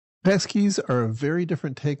Passkeys are a very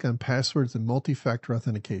different take on passwords and multi-factor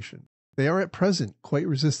authentication. They are at present quite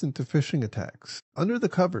resistant to phishing attacks. Under the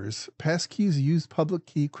covers, passkeys use public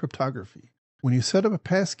key cryptography. When you set up a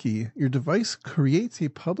passkey, your device creates a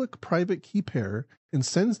public-private key pair and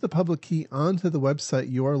sends the public key onto the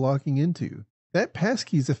website you are logging into. That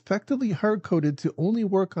passkey is effectively hard-coded to only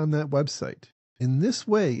work on that website. In this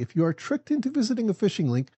way, if you are tricked into visiting a phishing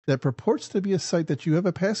link that purports to be a site that you have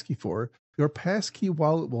a passkey for, your passkey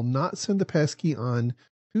wallet will not send the passkey on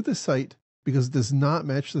to the site because it does not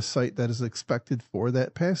match the site that is expected for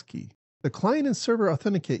that passkey. The client and server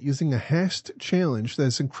authenticate using a hashed challenge that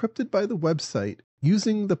is encrypted by the website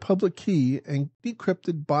using the public key and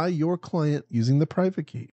decrypted by your client using the private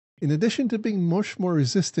key. In addition to being much more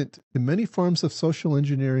resistant to many forms of social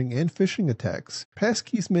engineering and phishing attacks,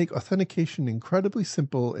 passkeys make authentication incredibly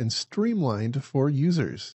simple and streamlined for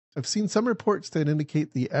users. I've seen some reports that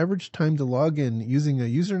indicate the average time to log in using a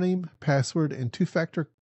username, password, and two-factor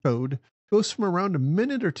code goes from around a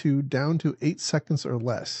minute or two down to 8 seconds or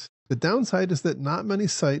less. The downside is that not many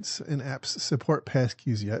sites and apps support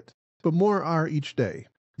passkeys yet, but more are each day.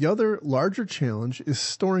 The other larger challenge is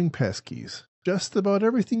storing passkeys. Just about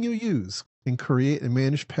everything you use can create and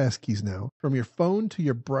manage passkeys now, from your phone to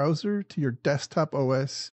your browser to your desktop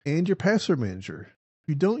OS and your password manager. If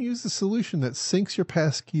you don't use the solution that syncs your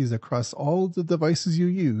passkeys across all of the devices you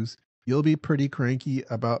use, you'll be pretty cranky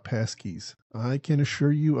about passkeys. I can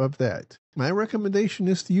assure you of that. My recommendation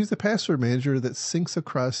is to use a password manager that syncs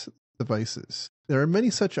across devices. There are many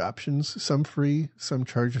such options, some free, some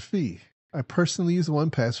charge a fee. I personally use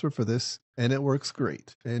 1Password for this, and it works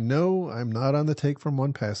great. And no, I'm not on the take from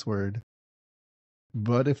 1Password.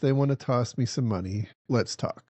 But if they want to toss me some money, let's talk.